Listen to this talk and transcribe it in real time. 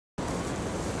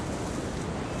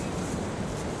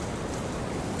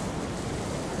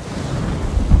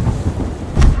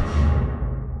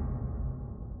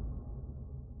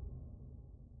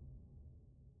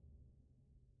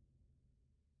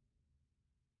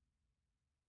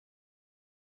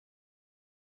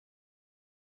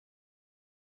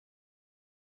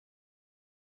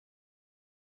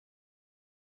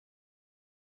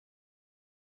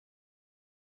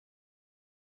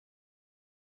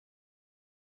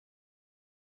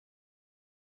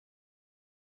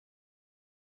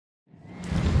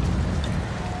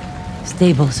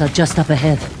Stables are just up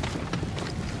ahead.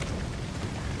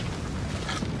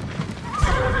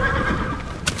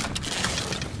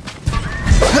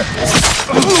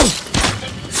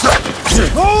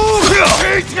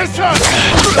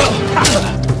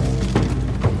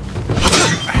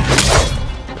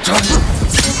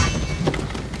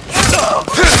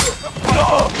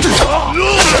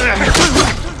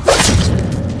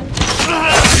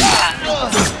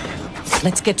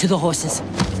 Let's get to the horses.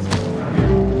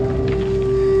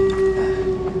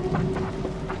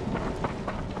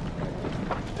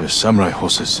 They're samurai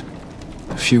horses.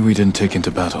 A few we didn't take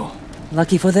into battle.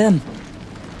 Lucky for them.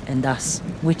 And us.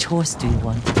 Which horse do you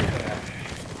want?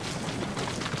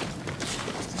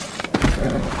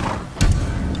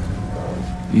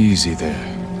 Easy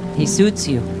there. He suits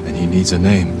you. And he needs a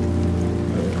name.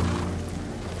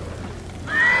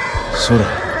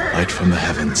 Sora, light from the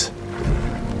heavens.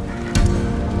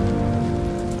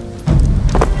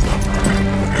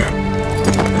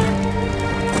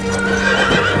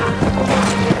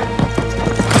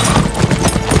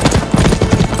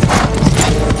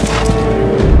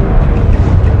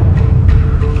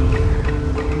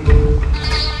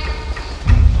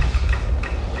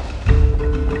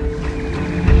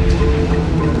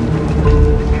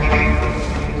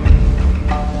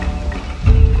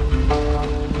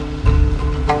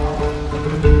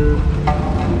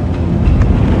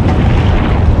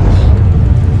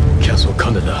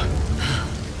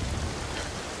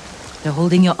 They're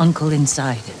holding your uncle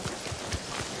inside.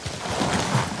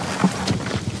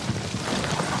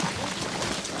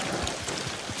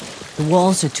 The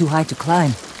walls are too high to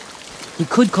climb. He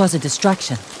could cause a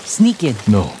distraction. Sneak in.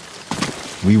 No.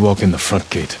 We walk in the front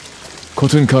gate.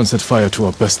 Khotun Khan set fire to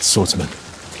our best swordsman.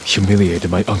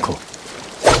 Humiliated my uncle.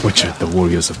 Butchered the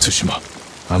warriors of Tsushima.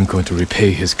 I'm going to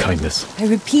repay his kindness. By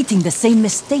repeating the same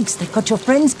mistakes that got your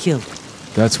friends killed.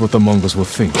 That's what the Mongols will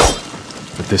think.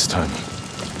 But this time,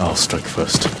 I'll strike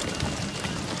first.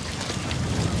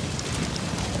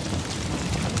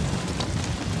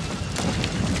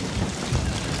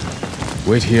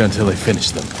 Wait here until I finish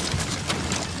them.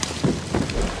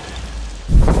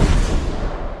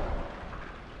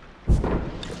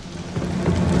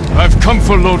 I've come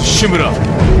for Lord Shimura.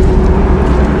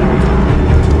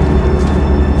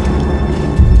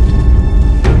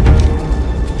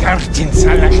 Gartin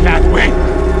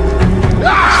Salashadwe!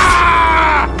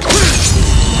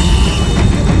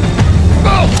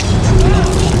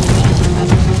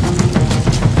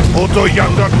 Oto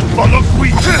yandak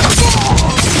balakwi!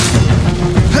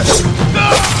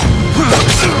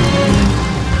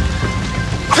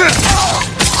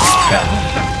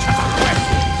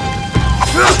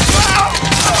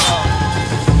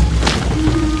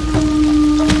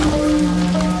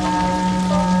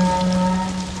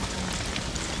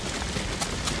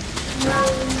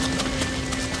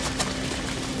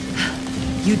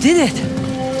 You did it!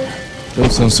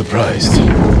 Don't sound surprised.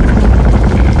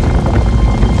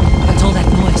 What's all that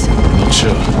noise? Not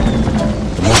sure.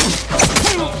 The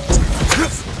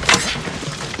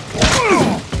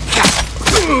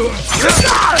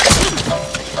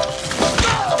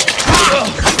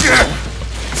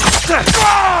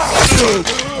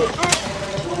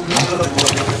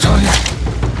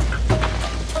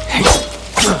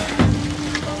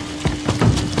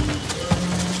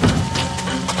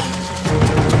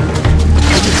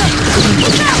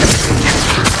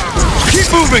Keep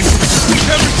moving! We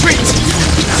can retreat!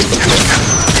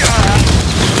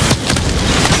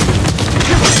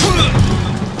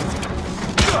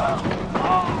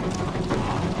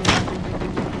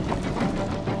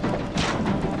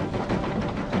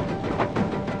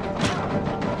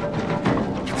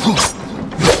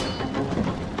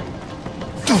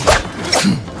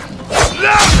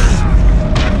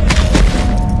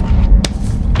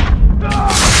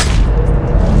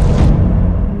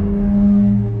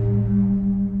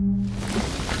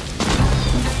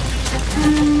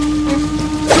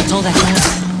 What's all that noise?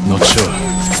 Not sure.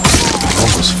 The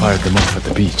Mongols fired them off at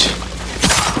the beach.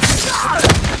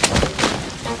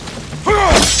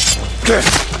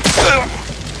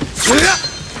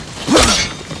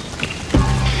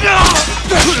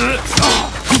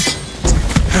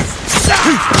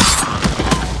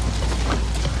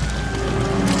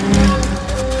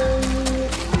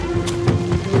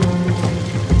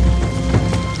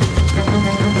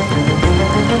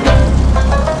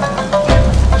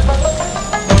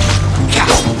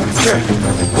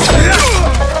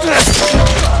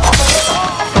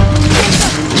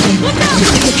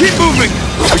 Keep moving!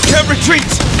 We can't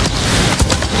retreat!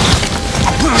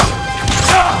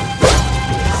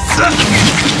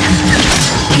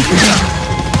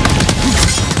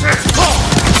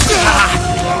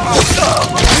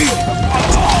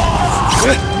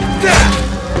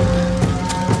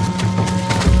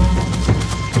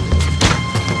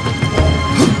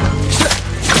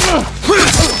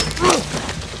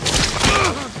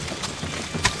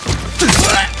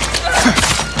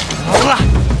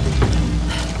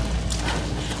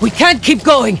 can't keep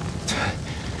going!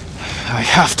 I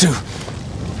have to.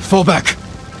 Fall back.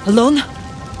 Alone?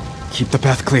 Keep the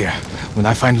path clear. When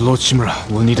I find Lord Shimura,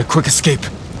 we'll need a quick escape.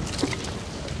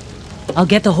 I'll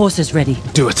get the horses ready.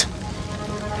 Do it.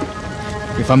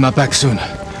 If I'm not back soon,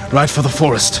 ride for the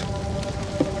forest.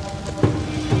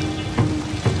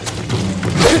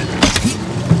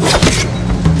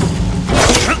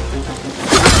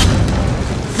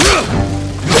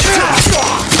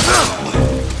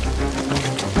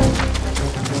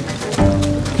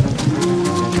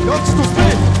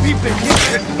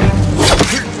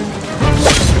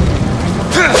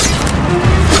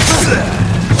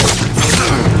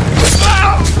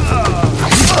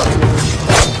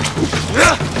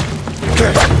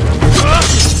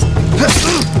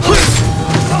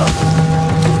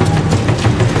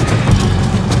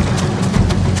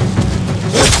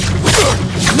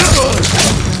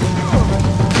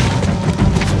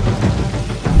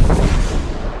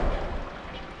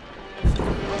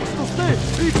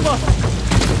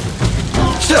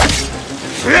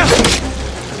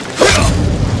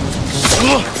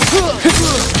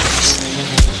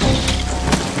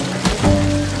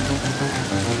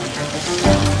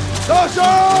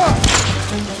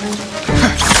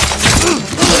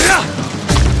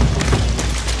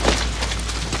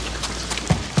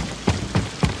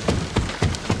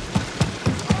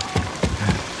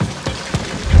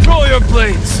 Draw your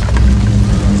blades!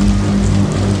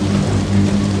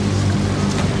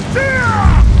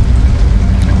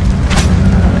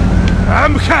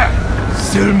 Amka!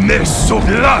 Silme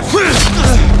Soglat!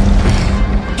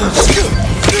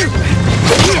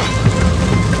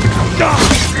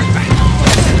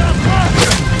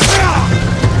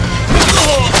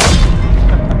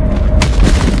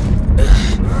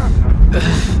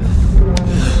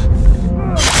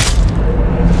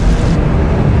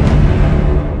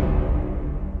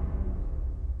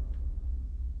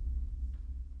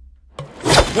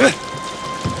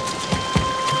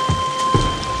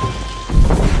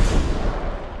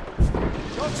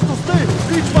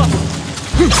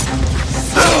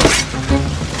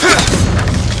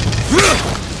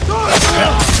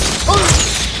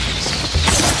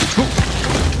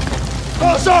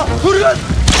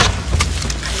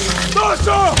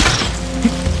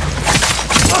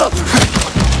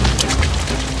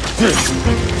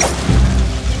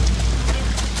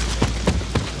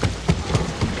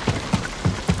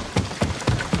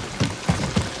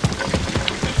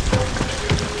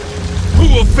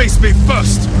 Who will face me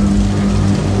first?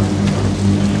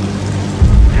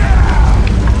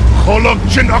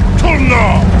 Holokjin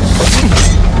Aktulna!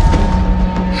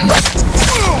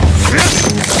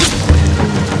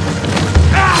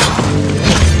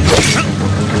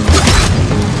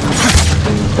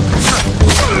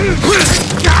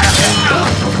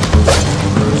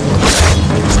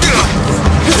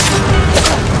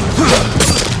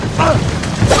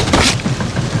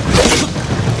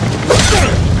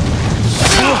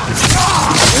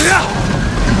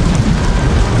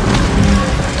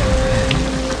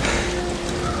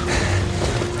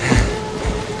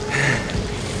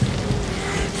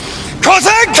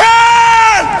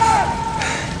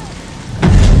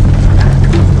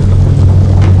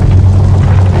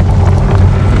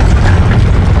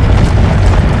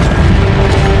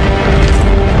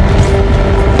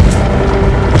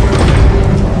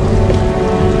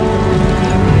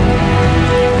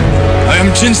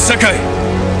 Jin Sakai,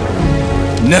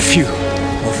 nephew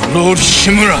of Lord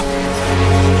Shimura.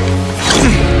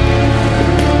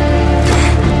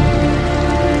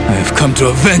 I have come to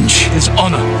avenge his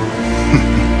honor.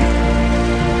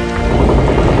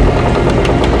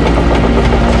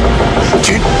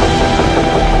 Jin,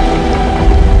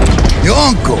 your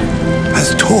uncle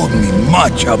has told me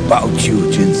much about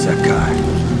you, Jin Sakai.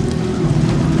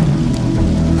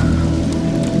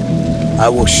 I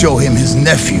will show him his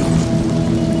nephew,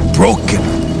 broken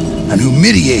and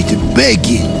humiliated,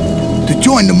 begging to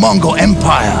join the Mongol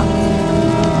Empire.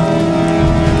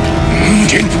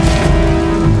 Jin.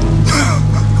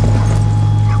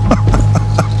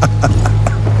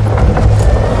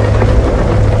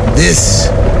 This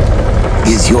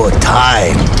is your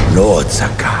time, Lord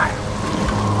Sakai.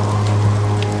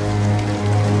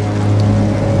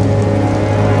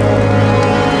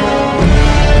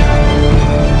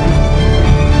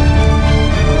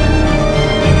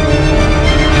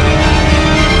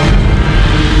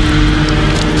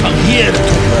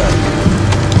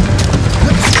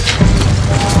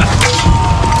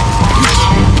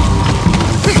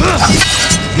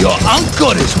 Your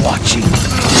uncle is watching.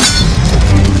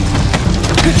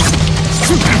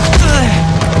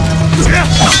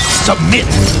 Submit,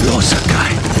 Lord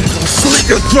Sakai. Slit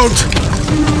your throat!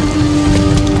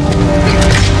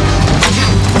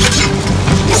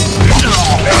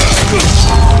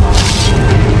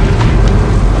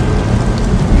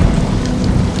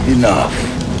 Enough.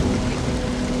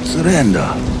 Surrender.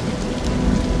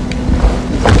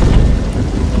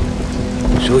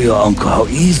 Show your uncle how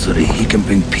easily he can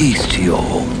bring peace to your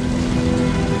home.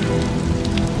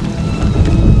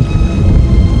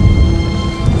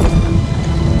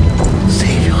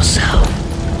 Save yourself.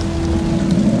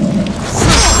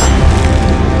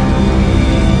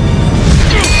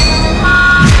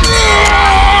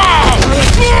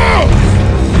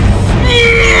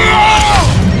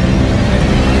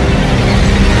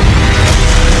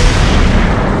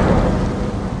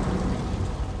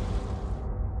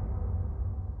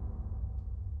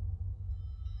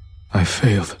 I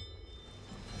failed.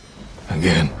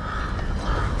 Again.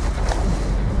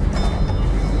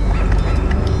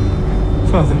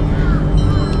 Father.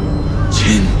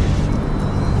 Jin.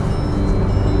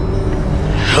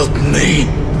 Help me.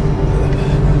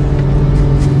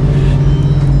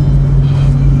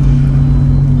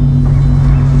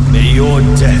 May your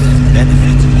death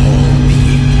benefit all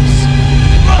beings.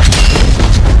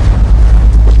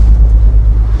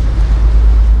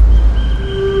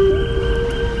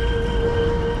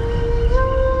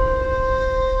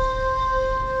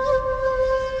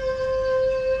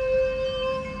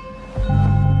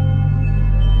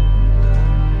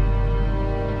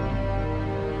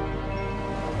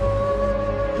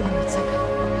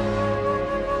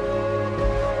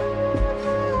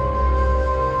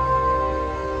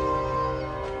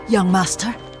 Young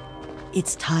master,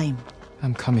 it's time.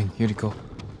 I'm coming, Yuriko.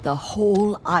 The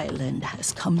whole island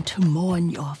has come to mourn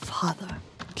your father.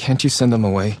 Can't you send them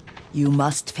away? You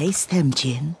must face them,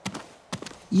 Jin.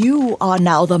 You are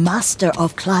now the master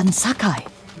of Clan Sakai.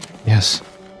 Yes.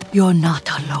 You're not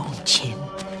alone, Jin.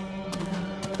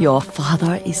 Your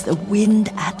father is the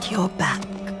wind at your back.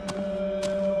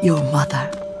 Your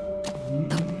mother,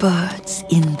 the birds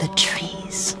in the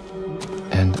trees.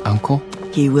 And uncle?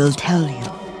 He will tell you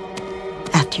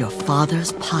at your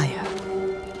father's pyre.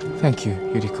 Thank you,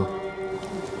 Yuriko.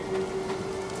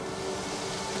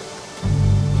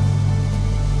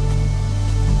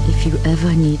 If you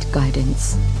ever need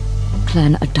guidance,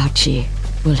 Clan Adachi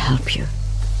will help you.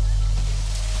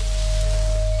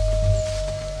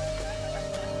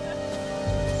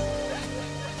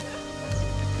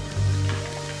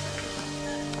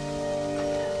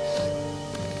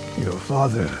 Your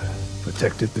father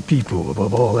protected the people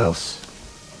above all else.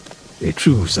 A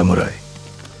true samurai.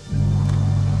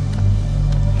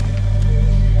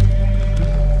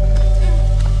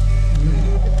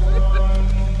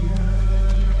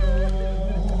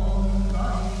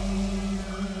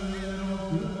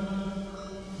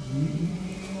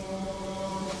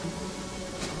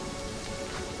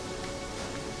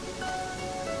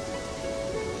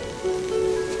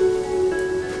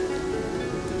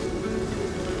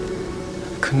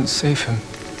 Couldn't save him.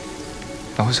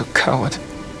 I was a coward.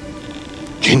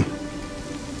 Jin,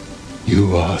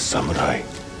 you are a samurai.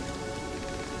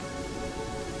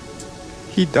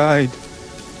 He died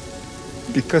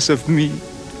because of me.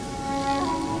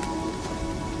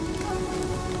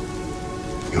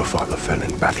 Your father fell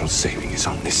in battle saving his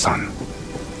only son.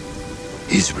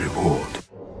 His reward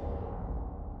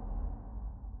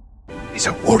is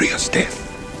a warrior's death.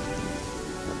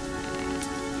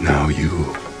 Now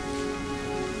you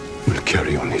will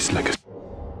carry on his legacy.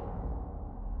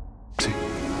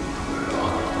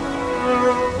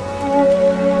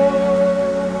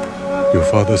 Your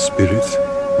father's spirit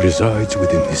resides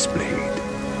within this blade.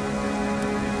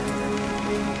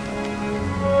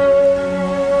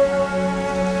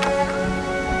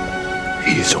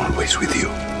 He is always with you.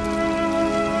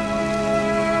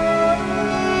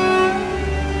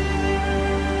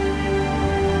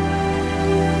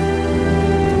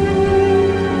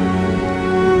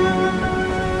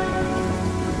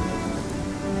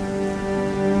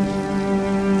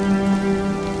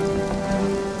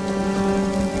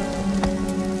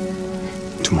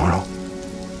 Tomorrow,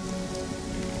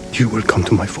 you will come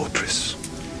to my fortress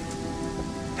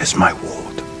as my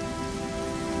ward.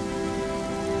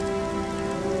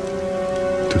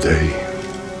 Today,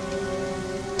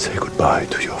 say goodbye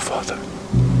to your father.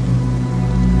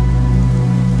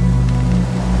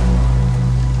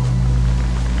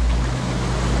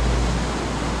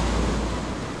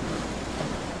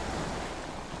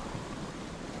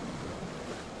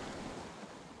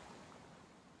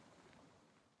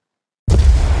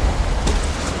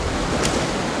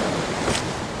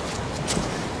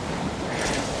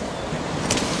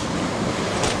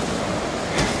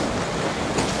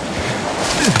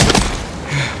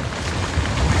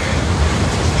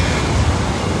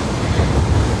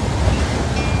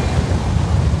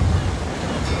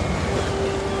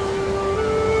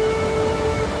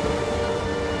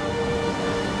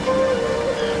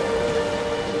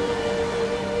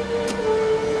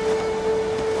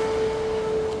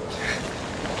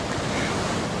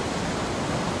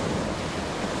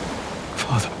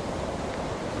 father.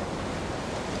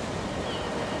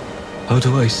 How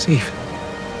do I save him?